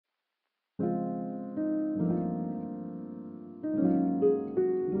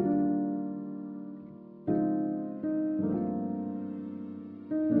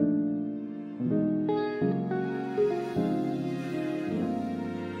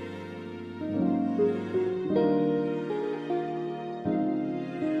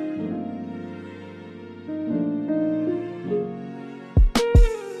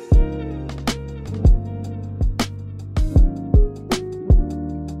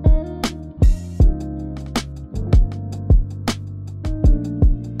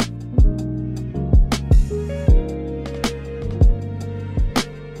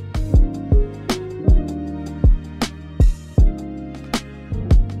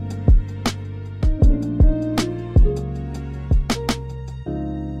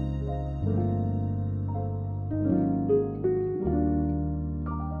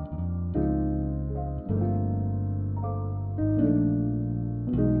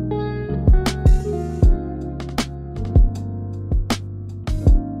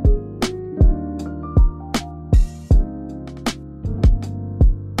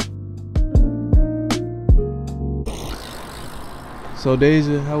So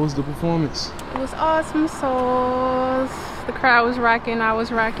Deja, how was the performance? It was awesome sauce. The crowd was rocking, I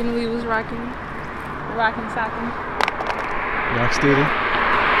was rocking, we was rocking. Rocking, socking. Rock steady?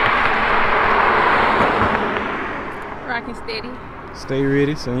 Rocking steady. Stay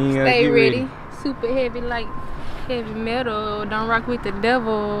ready, so you ain't gotta Stay get ready. Super heavy, like heavy metal. Don't rock with the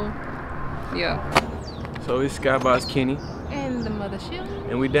devil. Yeah. So it's Skybox Kenny. And the mothership.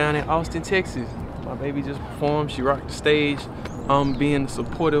 And we down in Austin, Texas. My baby just performed, she rocked the stage. I'm being the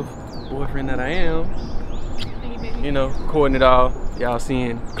supportive boyfriend that I am. You know, recording it all. Y'all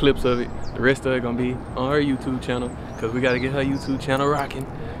seeing clips of it. The rest of it gonna be on her YouTube channel, cause we gotta get her YouTube channel rocking.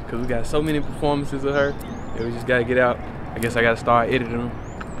 Cause we got so many performances of her that we just gotta get out. I guess I gotta start editing them,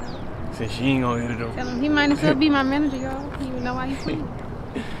 since she ain't gonna edit them. Tell him he might as well be my manager, y'all. He even know why he's playing.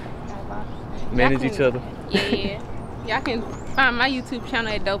 Manage each other. Yeah. Y'all can find my YouTube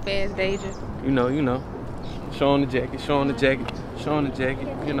channel at Dope Ass Deja. You know. Show on the jacket, show on the jacket, show on the jacket,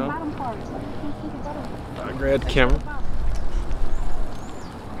 you know. I grabbed the camera.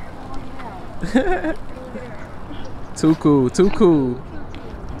 Too cool, too cool.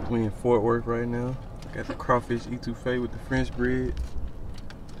 We in Fort Worth right now. Got the crawfish etouffee with the French bread.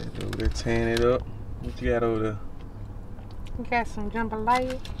 They're tearing it up. What you got over there? We got some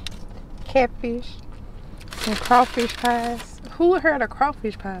jambalaya, catfish, some crawfish pies. Who heard of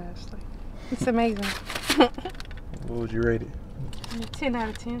crawfish pies? Like, it's amazing. What would you rate it? 10 out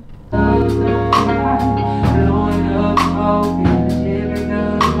of 10.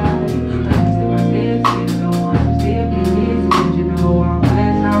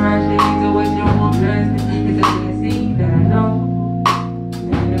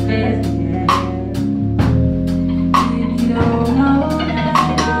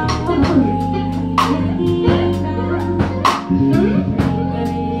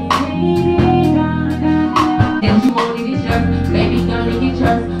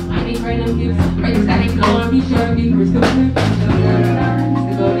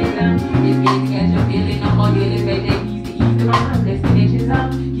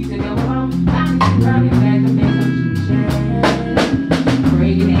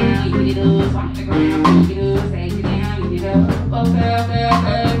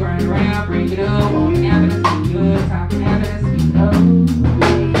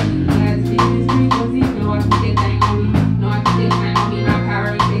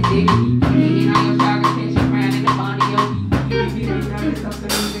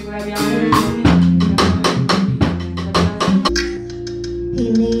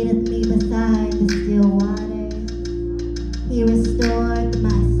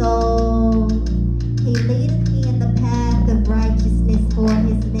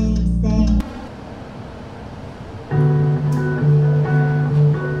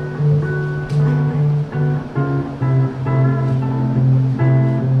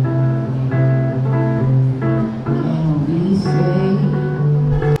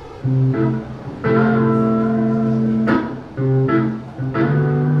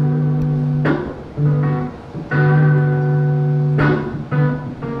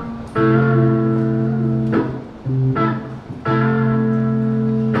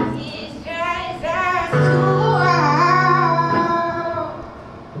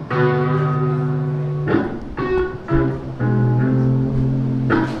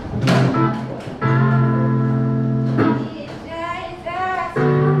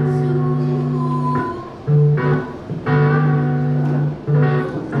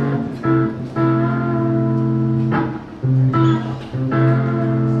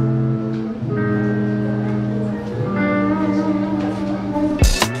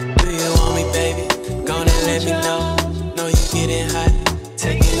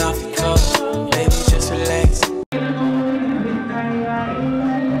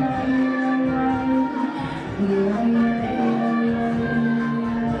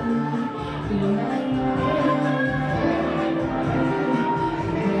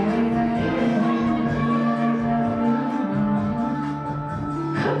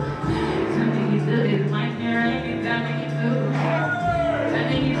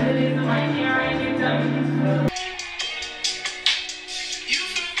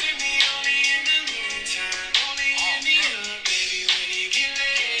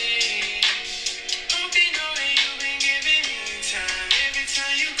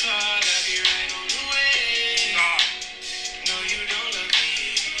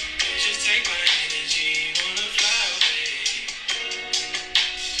 Take my energy, wanna fly away.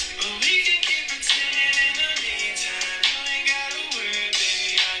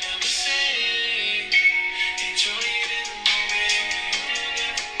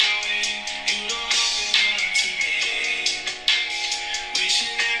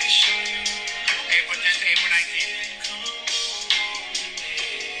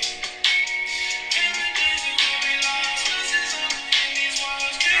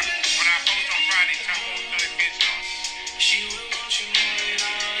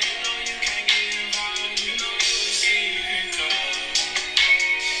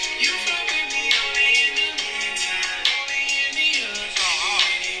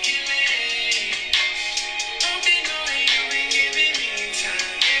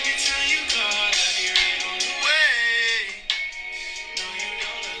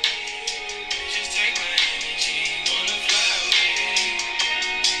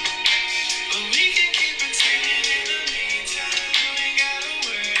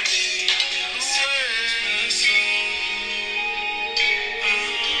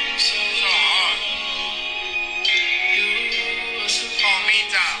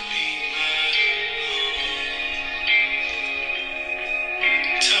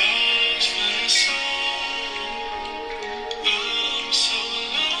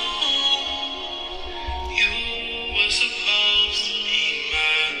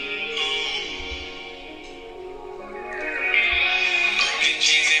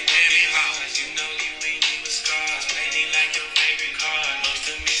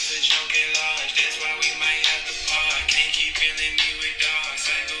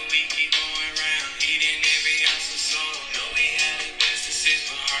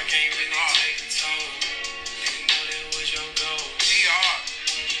 can't really take a toll. You know that was your goal. He hard.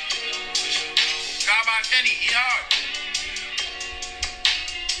 Skybox Kenny, he hard.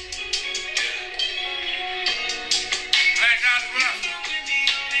 Black guys, what up?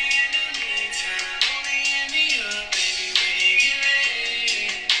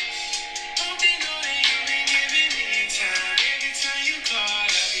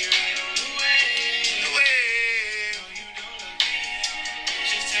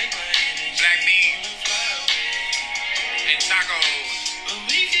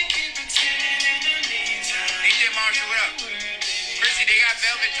 They got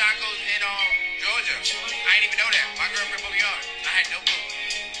velvet tacos in Georgia. I didn't even know that. My girlfriend put me on. I had no clue.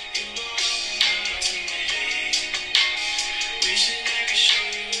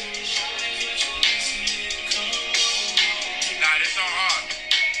 Nah, this song hard.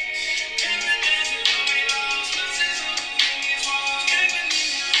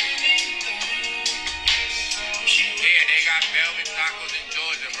 Yeah, they got velvet tacos in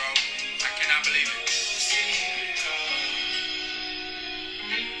Georgia, bro. I cannot believe it.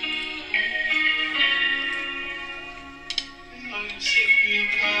 You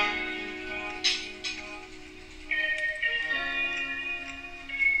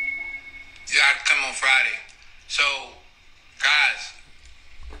gotta come on Friday. So, guys,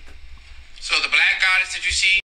 so the black goddess that you see